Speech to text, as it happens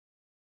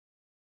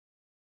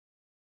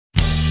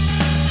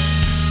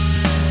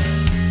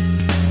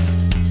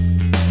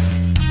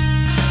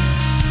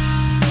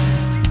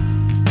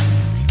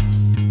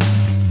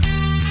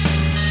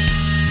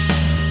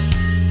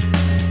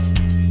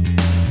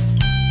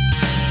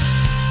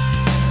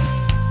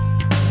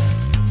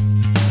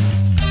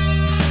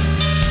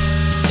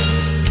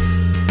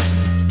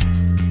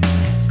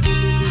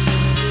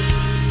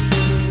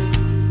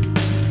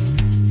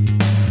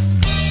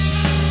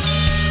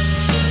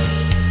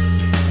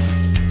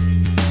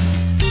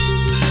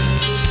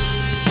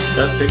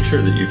That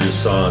picture that you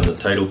just saw on the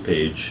title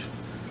page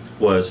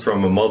was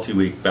from a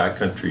multi-week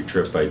backcountry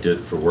trip I did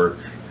for work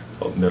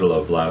middle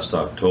of last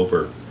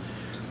October.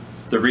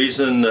 The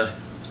reason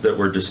that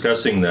we're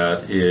discussing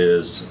that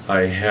is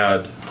I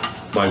had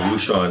my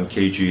Wouxun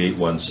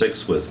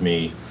KG816 with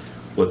me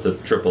with a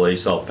AAA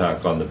cell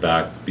pack on the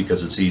back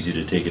because it's easy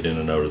to take it in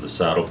and out of the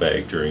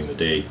saddlebag during the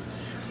day.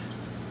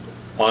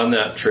 On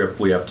that trip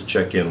we have to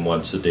check in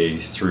once a day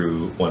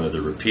through one of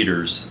the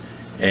repeaters,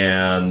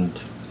 and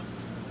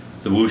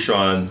the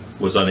Wouxun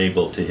was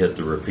unable to hit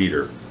the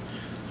repeater.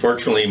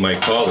 Fortunately, my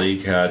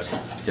colleague had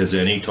his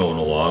Anytone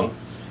along,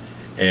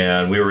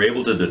 and we were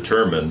able to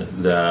determine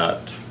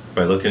that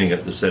by looking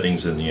at the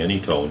settings in the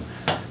Anytone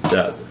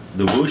that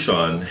the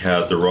Wouxun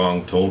had the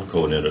wrong tone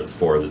code in it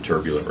for the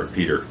turbulent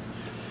repeater.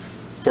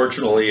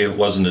 Fortunately, it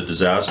wasn't a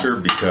disaster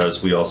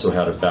because we also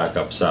had a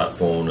backup sat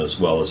phone as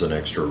well as an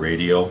extra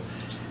radio,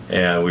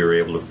 and we were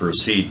able to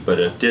proceed. But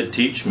it did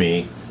teach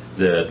me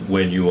that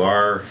when you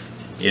are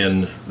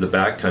in the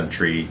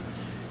backcountry,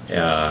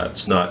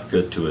 it's not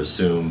good to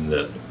assume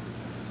that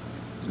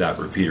that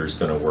repeater is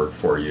going to work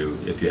for you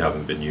if you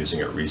haven't been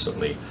using it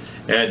recently.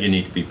 And you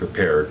need to be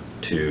prepared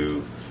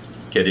to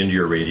get into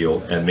your radio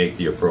and make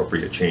the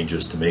appropriate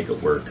changes to make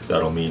it work.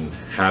 That'll mean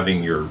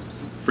having your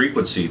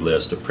frequency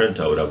list, a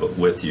printout of it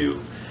with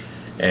you,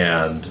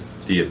 and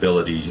the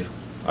ability,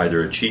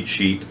 either a cheat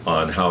sheet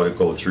on how to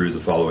go through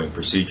the following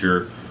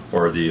procedure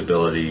or the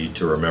ability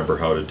to remember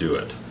how to do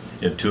it.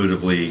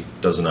 Intuitively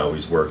doesn't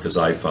always work, as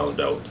I found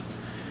out.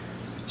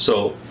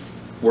 So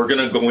we're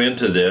going to go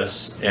into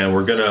this and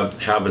we're going to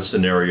have a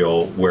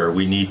scenario where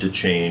we need to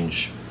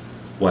change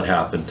what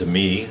happened to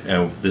me,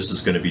 and this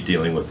is going to be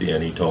dealing with the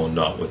Anytone,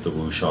 not with the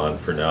Wouxun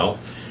for now.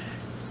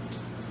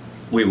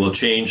 We will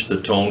change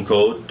the tone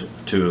code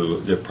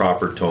to the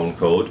proper tone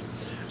code.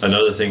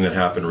 Another thing that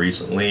happened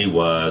recently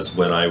was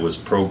when I was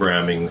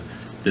programming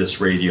this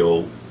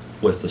radio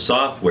with the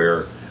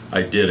software,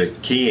 I did a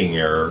keying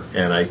error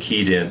and I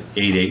keyed in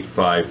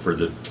 885 for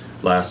the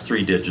last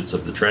 3 digits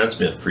of the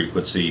transmit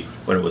frequency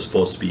when it was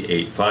supposed to be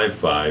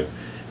 855,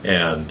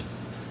 and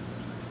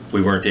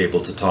we weren't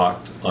able to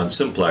talk on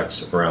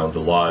simplex around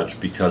the lodge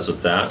because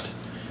of that.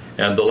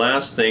 And the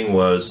last thing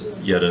was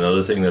yet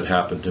another thing that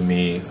happened to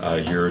me a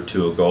year or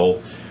two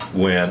ago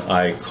when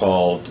I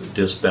called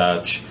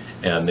dispatch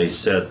and they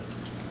said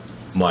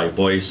my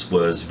voice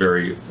was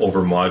very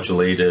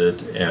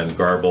overmodulated and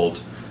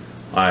garbled.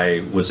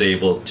 I was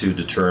able to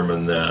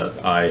determine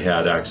that I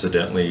had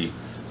accidentally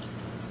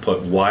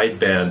put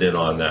wideband in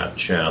on that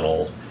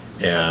channel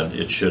and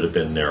it should have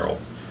been narrow.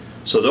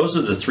 So those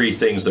are the 3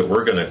 things that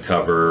we're going to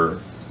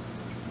cover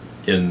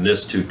in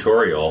this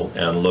tutorial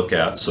and look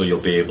at, so you'll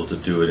be able to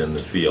do it in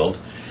the field.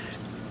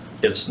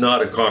 It's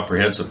not a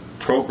comprehensive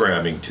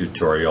programming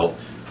tutorial,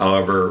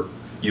 however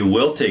you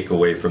will take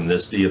away from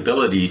this the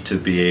ability to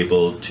be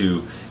able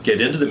to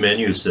get into the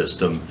menu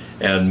system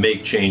and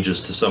make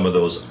changes to some of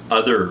those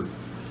other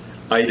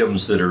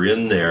items that are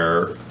in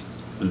there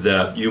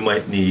that you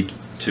might need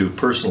to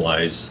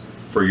personalize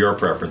for your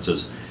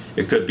preferences.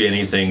 It could be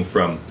anything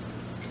from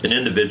an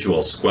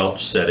individual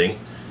squelch setting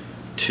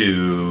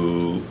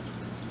to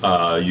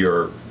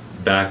your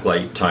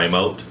backlight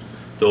timeout,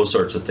 those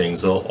sorts of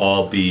things. They'll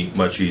all be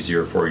much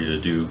easier for you to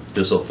do.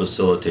 This will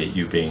facilitate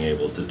you being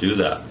able to do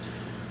that.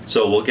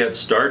 So we'll get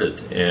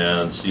started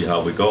and see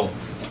how we go.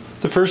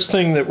 The first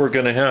thing that we're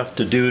going to have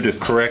to do to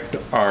correct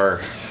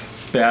our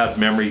bad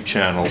memory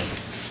channel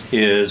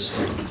is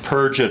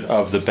purge it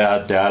of the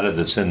bad data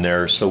that's in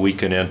there so we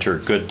can enter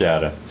good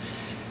data.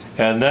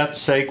 And that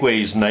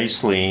segues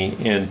nicely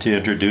into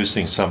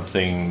introducing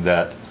something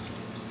that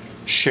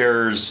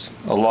shares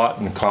a lot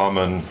in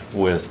common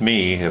with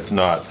me, if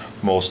not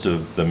most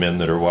of the men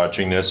that are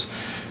watching this,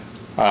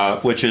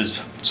 which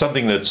is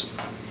something that's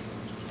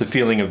the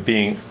feeling of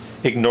being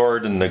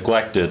ignored and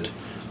neglected,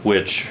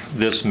 which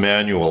this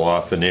manual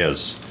often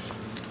is.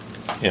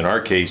 In our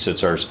case,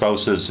 it's our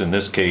spouses. In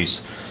this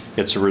case,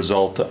 it's a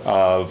result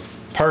of,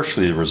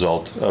 partially the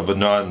result of a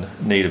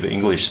non-native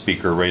English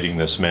speaker writing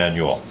this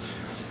manual.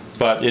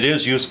 But it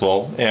is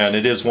useful, and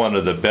it is one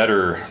of the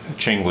better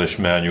Chinglish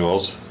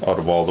manuals out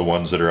of all the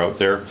ones that are out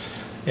there.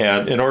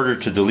 And in order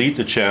to delete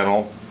the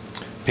channel,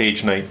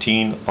 page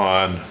 19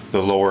 on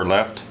the lower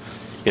left,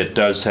 it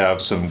does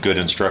have some good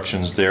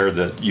instructions there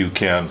that you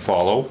can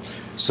follow.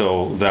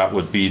 So that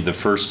would be the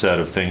first set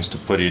of things to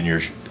put in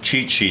your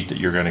cheat sheet that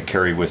you're going to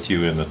carry with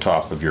you in the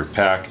top of your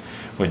pack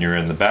when you're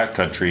in the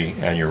backcountry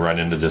and you run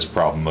into this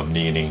problem of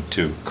needing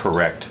to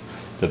correct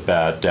the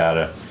bad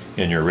data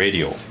in your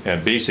radio.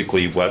 And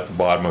basically what the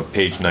bottom of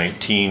page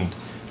 19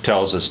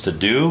 tells us to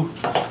do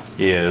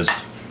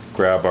is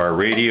grab our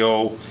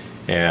radio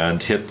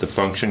and hit the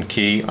function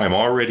key. I'm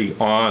already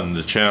on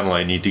the channel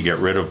I need to get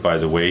rid of, by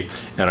the way,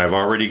 and I've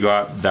already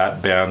got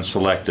that band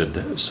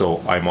selected.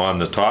 So I'm on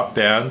the top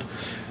band.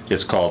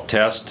 It's called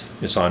test.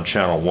 It's on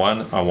channel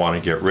 1. I want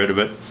to get rid of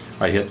it.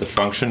 I hit the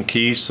function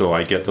key so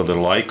I get the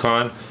little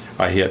icon.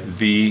 I hit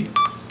V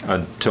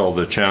until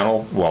the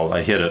channel, well,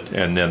 I hit it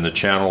and then the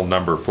channel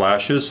number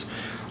flashes.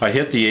 I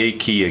hit the A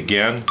key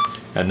again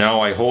And now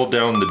I hold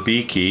down the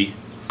B key,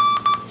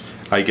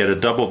 I get a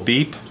double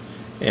beep,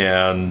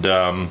 and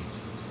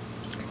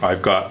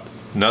I've got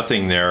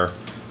nothing there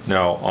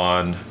now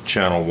on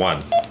channel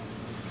 1.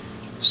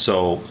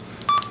 So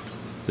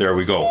there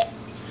we go.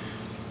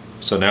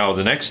 So now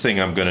the next thing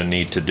I'm going to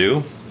need to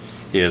do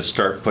is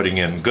start putting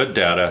in good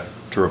data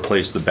to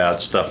replace the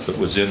bad stuff that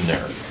was in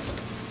there.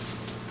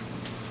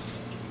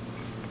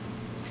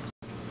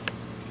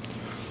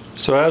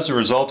 So as a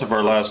result of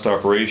our last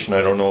operation,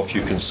 I don't know if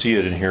you can see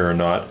it in here or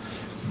not,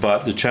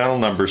 but the channel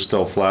number is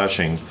still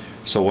flashing.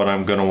 So what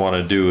I'm going to want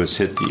to do is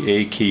hit the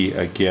A key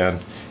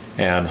again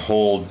and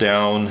hold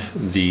down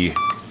the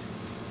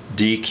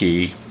D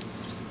key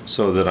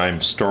so that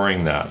I'm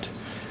storing that.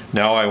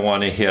 Now I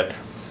want to hit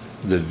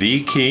the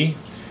V key,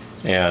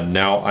 and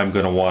now I'm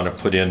going to want to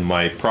put in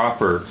my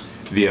proper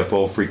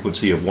VFO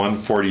frequency of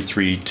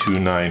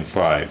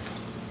 143.295.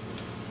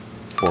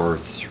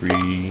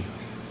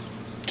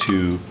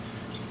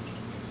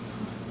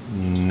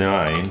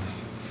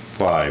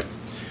 43295.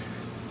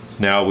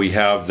 Now we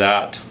have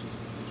that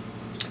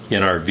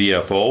in our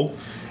VFO,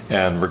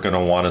 and we're going to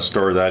want to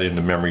store that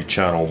into memory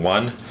channel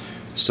 1.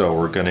 So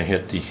we're going to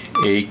hit the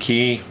A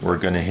key, we're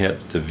going to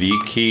hit the V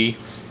key,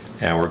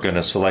 and we're going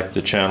to select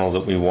the channel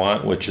that we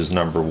want, which is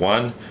number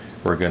 1.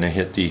 We're going to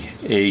hit the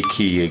A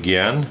key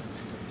again,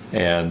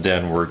 and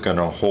then we're going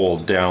to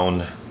hold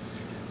down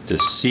the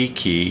C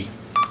key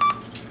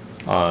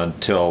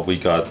until we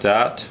got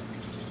that.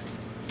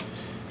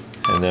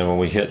 And then when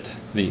we hit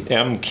the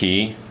M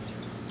key,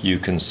 you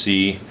can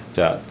see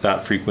that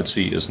that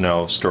frequency is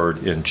now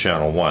stored in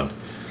channel 1.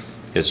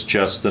 It's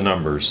just the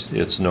numbers,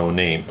 it's no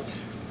name.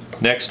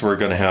 Next, we're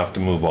going to have to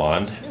move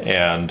on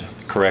and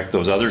correct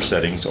those other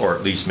settings, or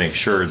at least make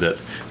sure that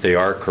they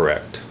are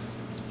correct.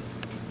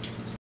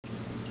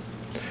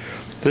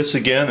 This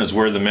again is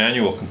where the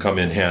manual can come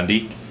in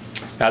handy.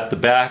 At the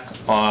back,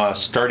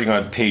 starting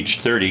on page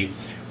 30,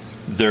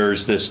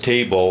 there's this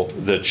table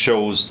that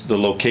shows the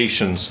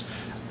locations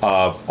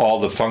of all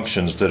the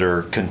functions that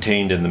are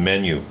contained in the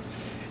menu.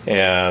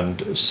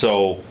 And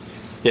so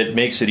it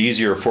makes it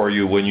easier for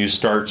you when you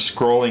start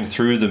scrolling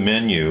through the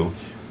menu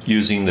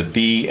using the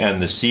B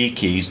and the C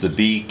keys. The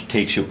B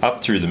takes you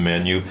up through the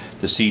menu,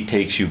 the C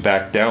takes you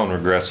back down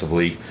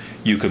regressively.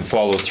 You can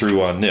follow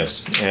through on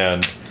this.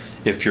 And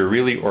if you're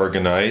really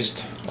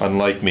organized,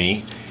 unlike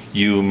me,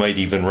 you might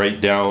even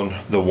write down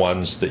the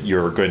ones that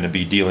you're going to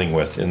be dealing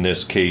with. In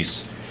this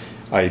case,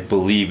 I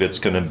believe it's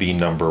going to be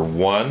number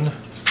 1,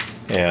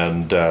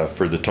 and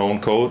for the tone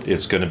code,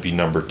 it's going to be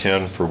number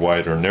 10 for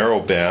wide or narrow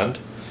band,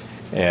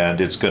 and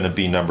it's going to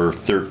be number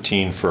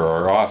 13 for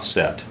our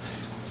offset.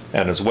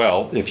 And as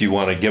well, if you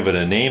want to give it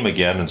a name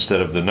again instead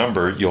of the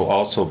number, you'll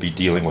also be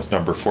dealing with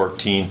number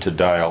 14 to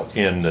dial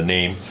in the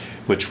name,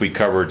 which we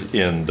covered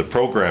in the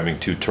programming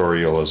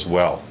tutorial as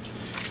well.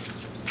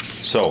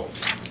 So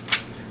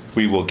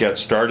we will get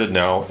started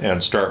now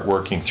and start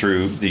working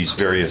through these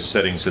various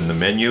settings in the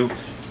menu.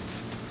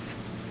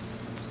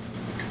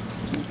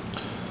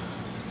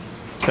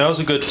 Now's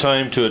a good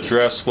time to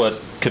address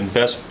what can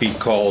best be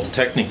called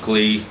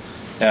technically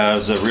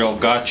as a real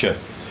gotcha.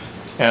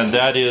 And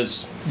that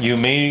is, you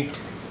may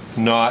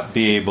not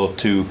be able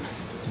to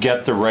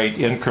get the right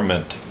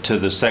increment to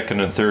the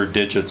second and third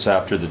digits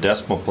after the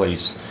decimal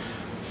place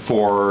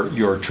for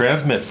your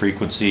transmit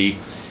frequency,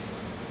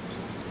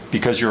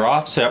 because your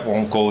offset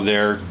won't go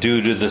there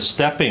due to the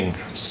stepping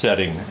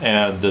setting.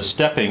 And the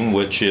stepping,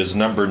 which is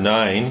number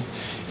 9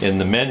 in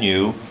the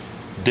menu,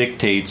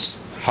 dictates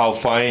how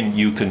fine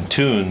you can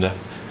tune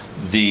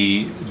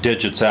the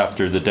digits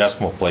after the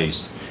decimal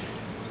place.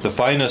 The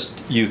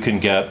finest you can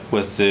get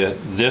with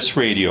this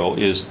radio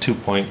is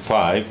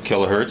 2.5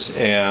 kilohertz,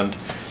 and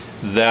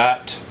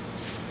that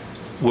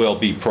will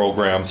be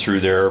programmed through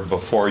there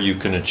before you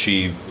can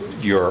achieve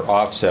your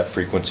offset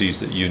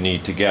frequencies that you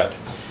need to get.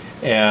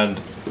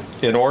 And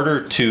in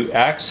order to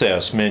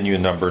access menu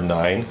number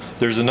 9,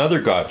 there's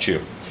another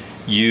gotcha.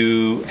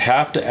 You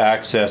have to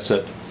access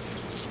it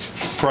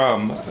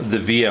from the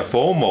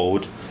VFO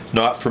mode,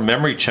 not from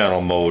memory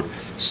channel mode.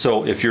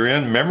 So if you're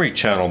in memory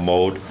channel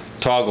mode,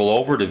 toggle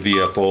over to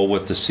VFO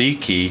with the C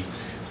key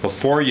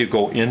before you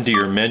go into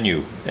your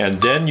menu, and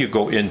then you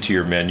go into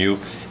your menu.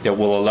 It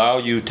will allow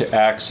you to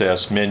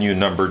access menu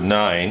number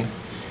 9,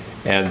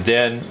 and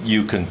then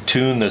you can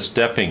tune the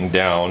stepping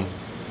down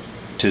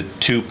to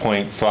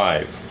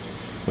 2.5.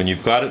 When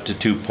you've got it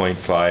to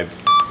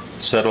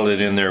 2.5, settle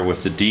it in there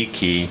with the D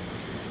key,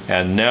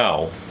 and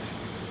now,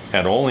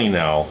 and only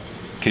now,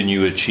 can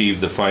you achieve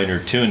the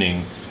finer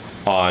tuning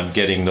on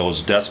getting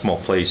those decimal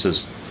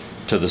places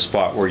to the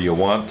spot where you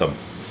want them.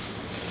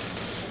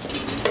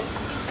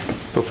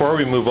 Before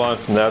we move on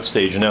from that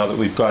stage, now that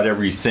we've got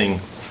everything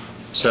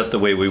set the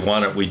way we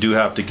want it, we do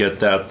have to get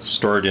that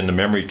stored in the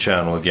memory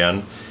channel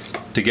again.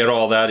 To get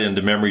all that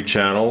into memory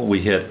channel, we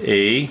hit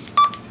A,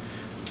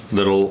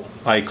 little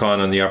icon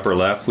on the upper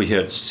left, we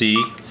hit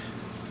C,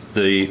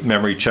 the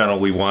memory channel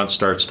we want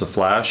starts to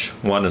flash.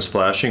 1 is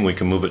flashing, we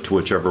can move it to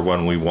whichever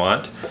one we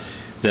want.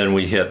 Then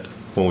we hit,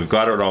 when we've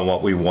got it on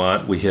what we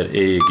want, we hit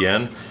A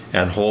again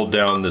and hold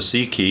down the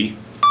C key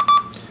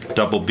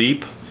double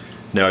beep.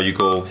 Now you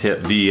go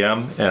hit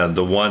VM, and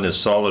the 1 is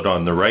solid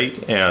on the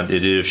right, and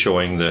it is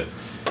showing the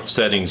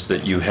settings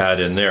that you had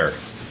in there.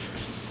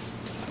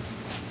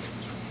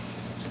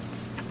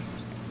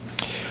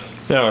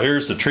 Now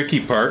here's the tricky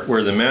part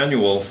where the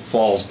manual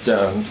falls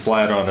down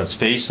flat on its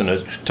face, and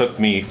it took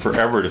me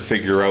forever to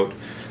figure out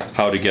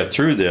how to get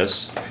through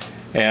this.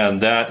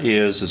 And that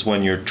is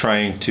when you're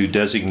trying to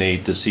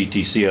designate the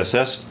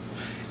CTCSS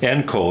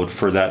encode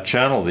for that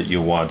channel that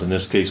you want. In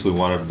this case we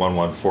wanted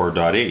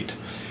 114.8.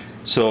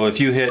 So if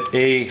you hit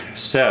A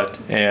set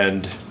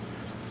and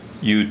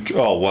you,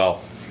 oh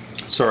well,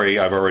 sorry,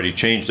 I've already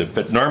changed it,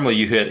 but normally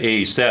you hit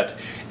A set.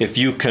 If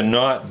you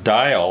cannot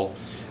dial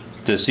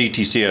the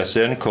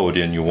CTCS encode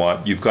in you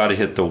want, you've got to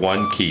hit the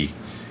 1 key.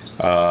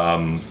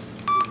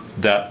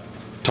 That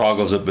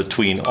toggles it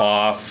between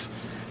off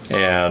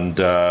and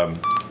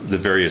the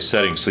various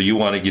settings. So you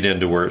want to get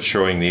into where it's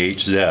showing the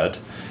HZ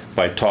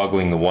by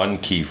toggling the 1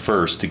 key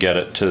first to get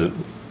it to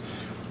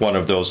one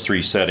of those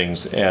 3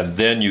 settings, and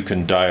then you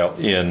can dial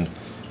in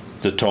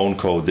the tone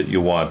code that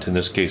you want. In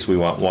this case we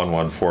want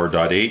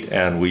 114.8,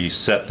 and we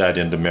set that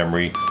into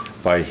memory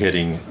by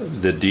hitting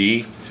the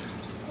D.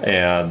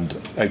 And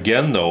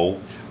again though,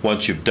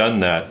 once you've done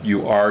that,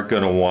 you are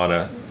going to want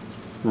to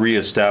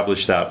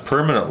re-establish that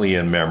permanently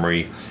in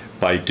memory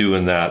by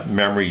doing that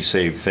memory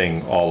save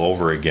thing all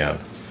over again.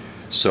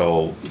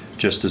 So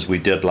just as we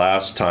did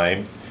last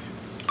time,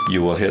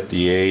 you will hit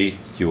the A,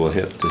 you will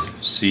hit the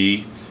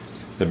C,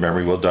 the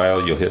memory will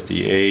dial, you'll hit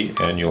the A,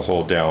 and you'll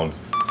hold down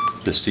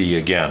the C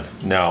again.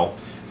 Now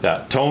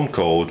that tone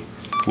code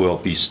will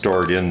be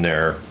stored in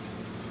there.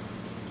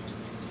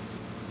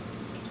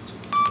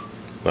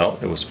 Well,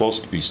 it was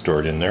supposed to be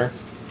stored in there.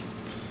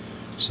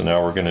 So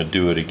now we're going to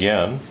do it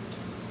again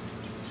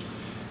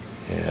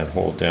and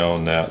hold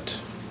down that.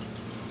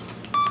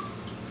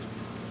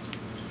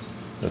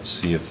 Let's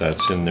see if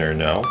that's in there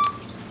now.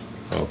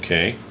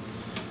 Okay,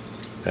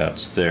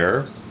 that's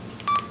there.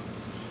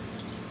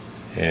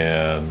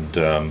 And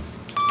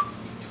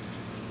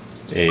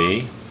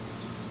A,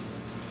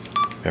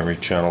 memory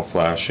channel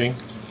flashing,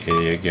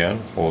 A again,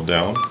 hold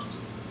down,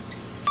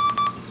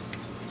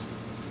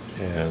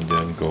 and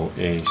then go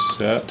A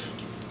set.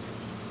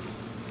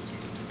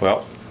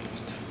 Well,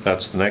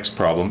 that's the next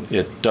problem.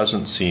 It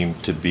doesn't seem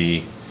to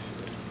be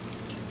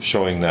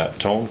showing that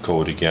tone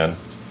code again,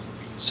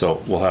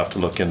 so we'll have to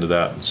look into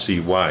that and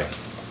see why.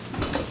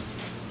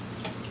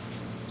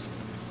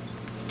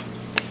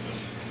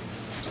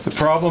 The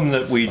problem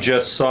that we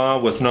just saw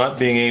with not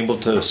being able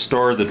to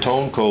store the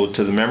tone code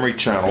to the memory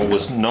channel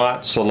was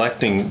not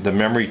selecting the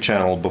memory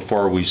channel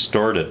before we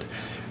stored it.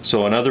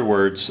 So in other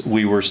words,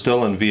 we were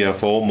still in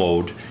VFO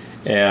mode,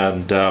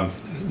 and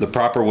the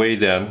proper way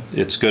then,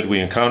 it's good we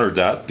encountered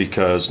that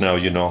because now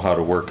you know how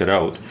to work it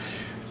out.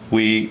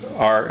 We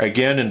are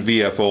again in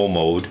VFO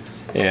mode,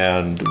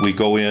 and we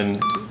go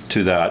in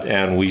to that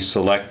and we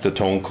select the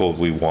tone code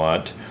we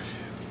want.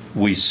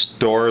 We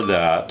store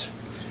that,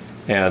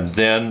 and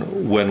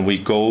then when we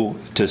go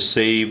to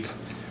save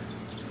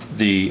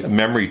the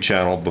memory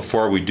channel,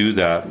 before we do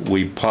that,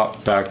 we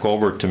pop back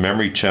over to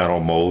memory channel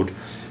mode.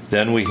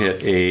 Then we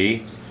hit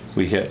A,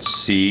 we hit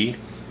C,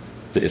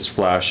 it's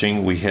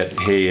flashing, we hit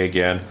A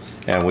again,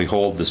 and we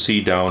hold the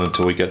C down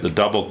until we get the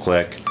double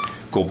click,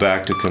 go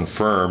back to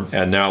confirm,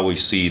 and now we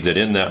see that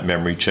in that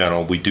memory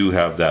channel we do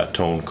have that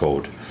tone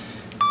code.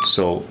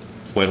 So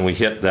when we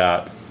hit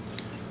that,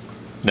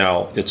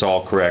 now it's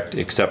all correct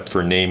except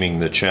for naming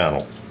the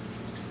channel.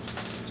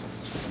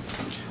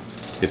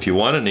 If you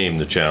want to name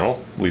the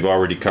channel, we've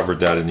already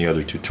covered that in the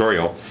other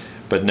tutorial,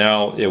 but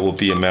now it will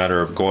be a matter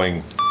of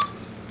going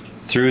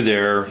through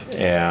there,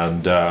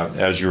 and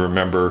as you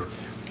remember,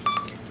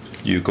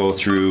 you go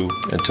through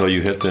until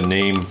you hit the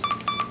name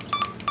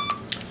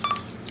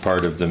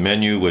part of the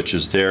menu, which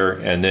is there,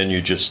 and then you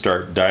just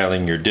start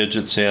dialing your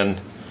digits in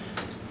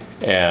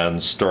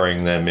and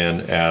storing them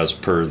in as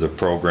per the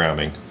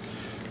programming.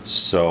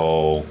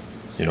 So,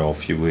 you know,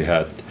 if we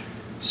had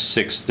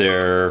 6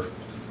 there,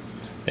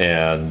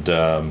 and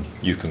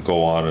you can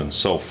go on and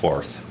so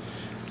forth.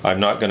 I'm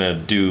not going to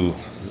do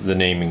the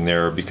naming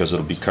there because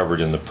it'll be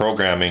covered in the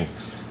programming,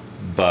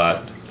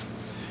 but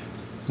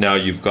now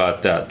you've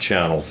got that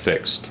channel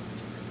fixed.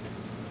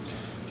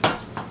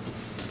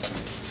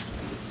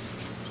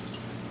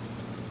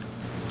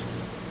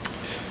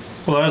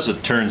 Well, as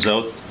it turns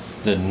out,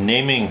 the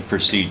naming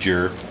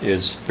procedure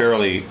is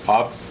fairly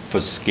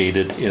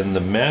obfuscated in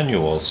the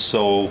manual,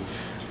 so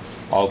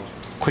I'll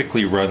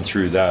quickly run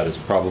through that. It's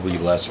probably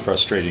less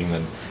frustrating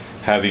than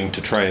having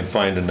to try and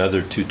find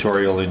another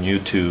tutorial in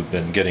YouTube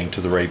and getting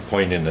to the right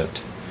point in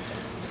it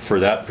for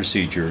that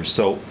procedure.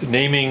 So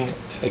naming,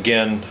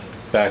 again,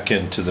 back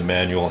into the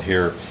manual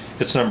here,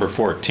 it's number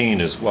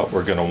 14 is what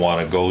we're going to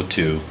want to go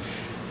to,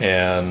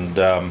 and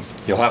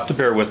you'll have to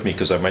bear with me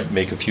because I might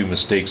make a few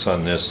mistakes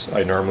on this.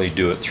 I normally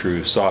do it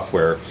through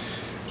software,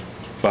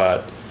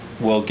 but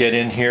we'll get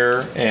in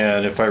here,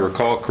 and if I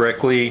recall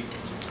correctly,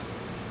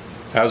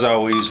 as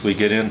always, we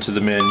get into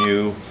the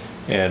menu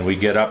and we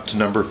get up to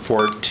number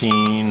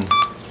 14.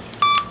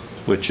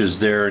 which is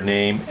their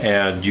name,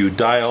 and you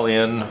dial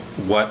in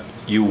what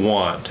you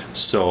want.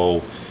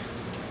 So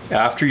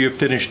after you've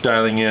finished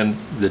dialing in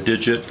the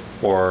digit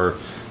or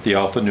the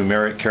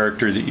alphanumeric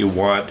character that you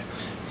want,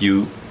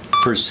 you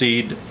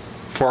proceed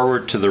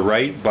forward to the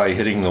right by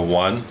hitting the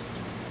 1.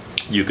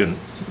 You can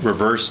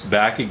reverse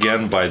back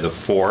again by the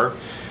 4.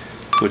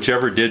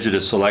 Whichever digit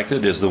is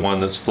selected is the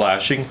one that's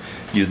flashing.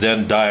 You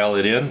then dial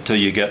it in till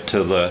you get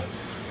to the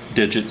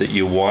digit that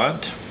you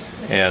want,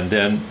 and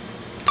then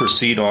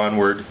proceed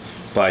onward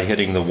by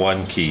hitting the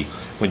 1 key.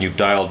 When you've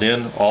dialed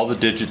in all the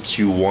digits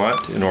you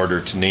want in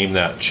order to name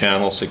that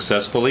channel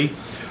successfully,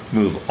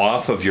 move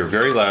off of your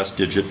very last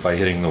digit by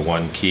hitting the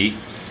 1 key.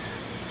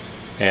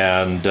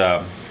 And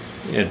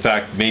in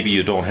fact, maybe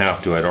you don't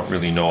have to, I don't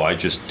really know, I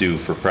just do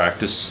for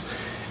practice.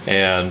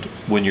 And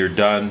when you're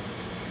done,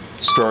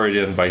 store it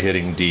in by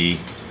hitting D.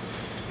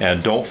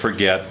 And don't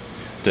forget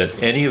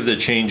that any of the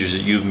changes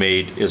that you've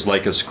made is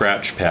like a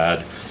scratch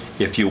pad.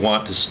 If you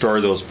want to store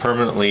those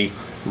permanently,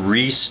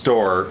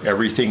 restore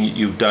everything that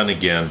you've done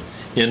again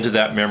into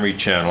that memory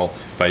channel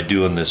by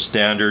doing the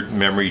standard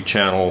memory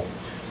channel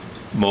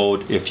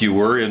mode. If you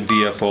were in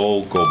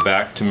VFO, go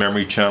back to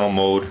memory channel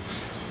mode,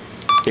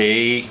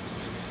 A,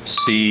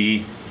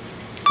 C,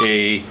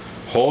 A,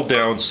 hold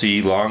down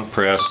C, long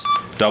press,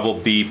 double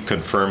beep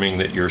confirming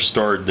that you're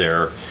stored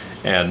there,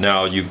 and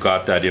now you've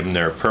got that in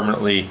there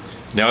permanently.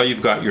 Now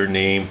you've got your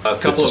name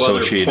that's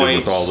associated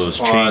with all those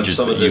changes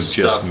that you've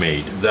just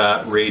made.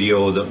 That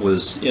radio that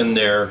was in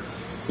there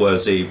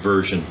was a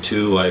version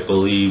 2. I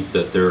believe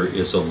that there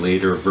is a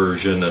later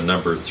version, a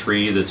number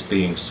 3, that's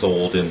being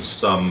sold in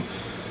some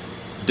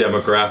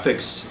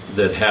demographics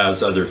that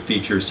has other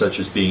features, such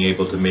as being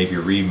able to maybe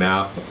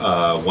remap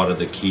one of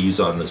the keys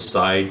on the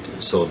side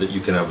so that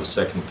you can have a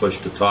second push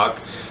to talk.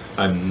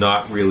 I'm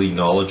not really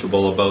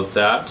knowledgeable about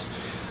that.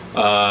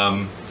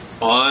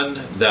 On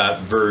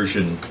that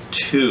version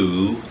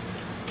 2,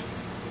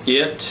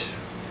 it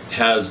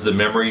has the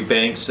memory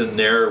banks in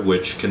there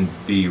which can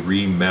be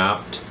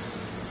remapped,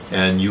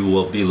 and you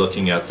will be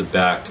looking at the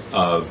back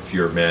of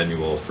your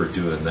manual for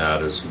doing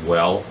that as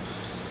well.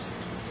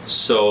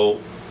 So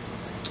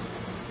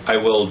I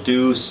will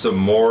do some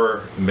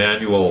more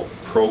manual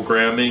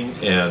programming,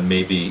 and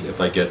maybe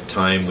if I get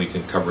time we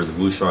can cover the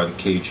Wouxun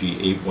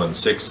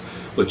KG816,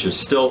 which is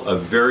still a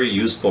very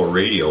useful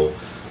radio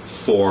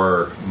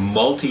for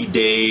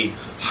multi-day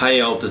high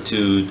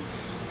altitude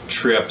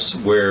trips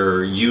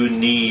where you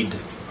need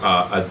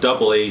a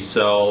AA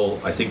cell.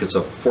 I think it's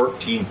a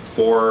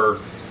 14.4,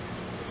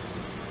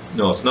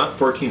 no, it's not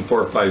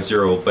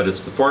 14.450, but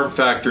it's the form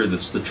factor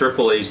that's the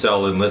AAA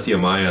cell in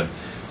lithium ion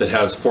that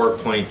has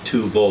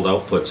 4.2 volt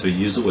output, so you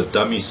use it with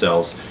dummy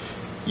cells.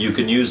 You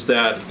can use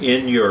that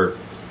in your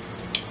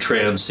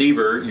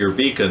transceiver, your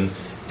beacon,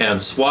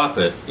 and swap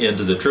it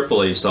into the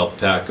AAA cell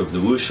pack of the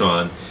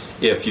Wouxun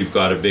if you've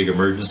got a big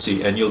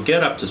emergency, and you'll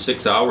get up to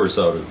 6 hours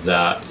out of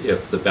that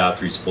if the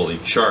battery's fully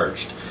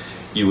charged.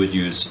 You would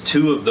use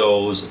 2 of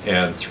those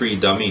and 3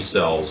 dummy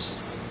cells.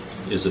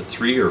 Is it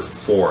 3 or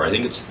 4? I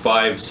think it's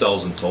 5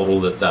 cells in total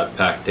that that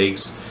pack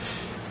takes.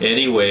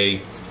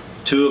 Anyway,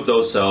 2 of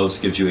those cells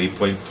gives you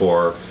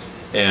 8.4,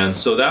 and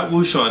so that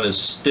Wouxun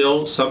is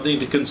still something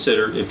to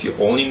consider if you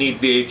only need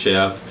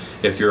VHF.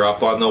 If you're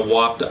up on the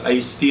Wapta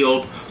ice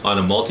field on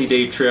a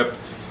multi-day trip,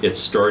 it's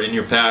stored in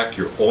your pack.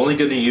 You're only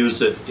going to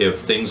use it if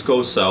things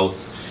go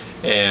south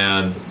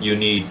and you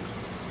need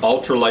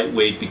ultra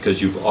lightweight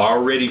because you've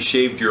already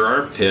shaved your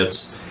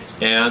armpits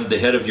and the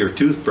head of your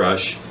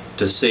toothbrush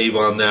to save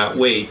on that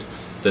weight.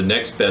 The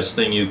next best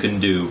thing you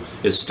can do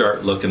is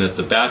start looking at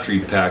the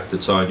battery pack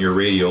that's on your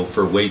radio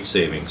for weight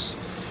savings.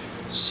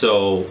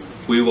 So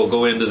we will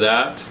go into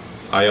that.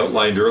 I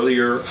outlined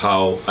earlier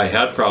how I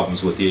had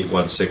problems with the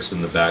 816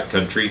 in the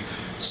backcountry,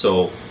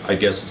 so I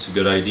guess it's a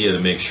good idea to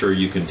make sure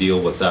you can deal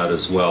with that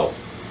as well.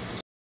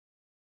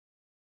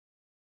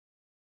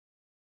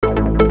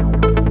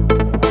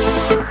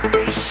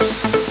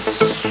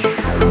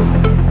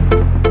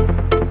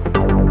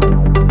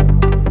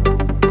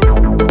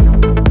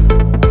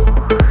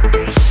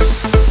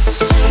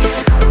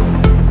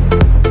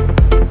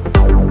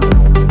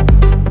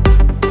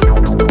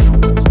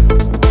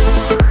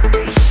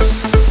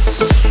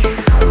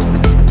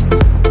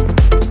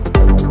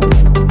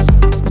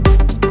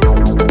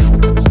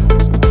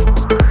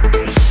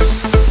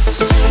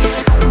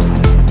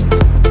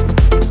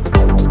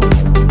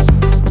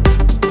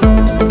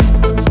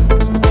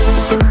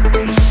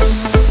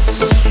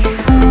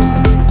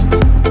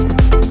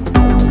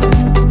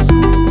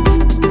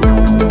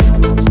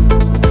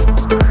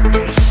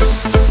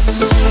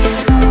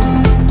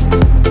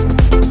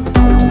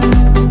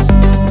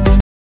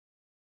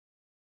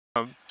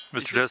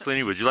 Mr.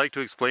 Deslini, would you like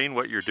to explain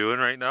what you're doing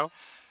right now?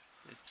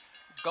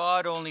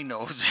 God only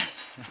knows.